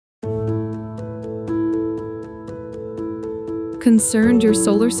Concerned your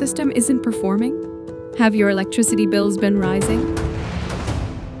solar system isn't performing? Have your electricity bills been rising?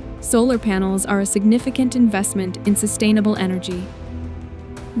 Solar panels are a significant investment in sustainable energy.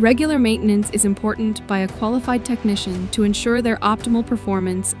 Regular maintenance is important by a qualified technician to ensure their optimal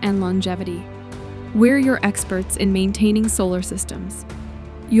performance and longevity. We're your experts in maintaining solar systems.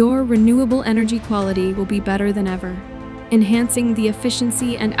 Your renewable energy quality will be better than ever, enhancing the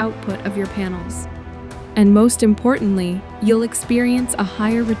efficiency and output of your panels. And most importantly, you'll experience a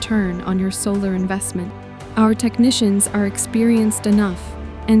higher return on your solar investment. Our technicians are experienced enough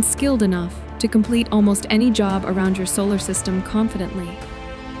and skilled enough to complete almost any job around your solar system confidently.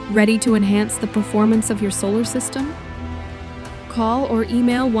 Ready to enhance the performance of your solar system? Call or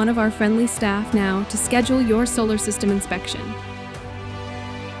email one of our friendly staff now to schedule your solar system inspection.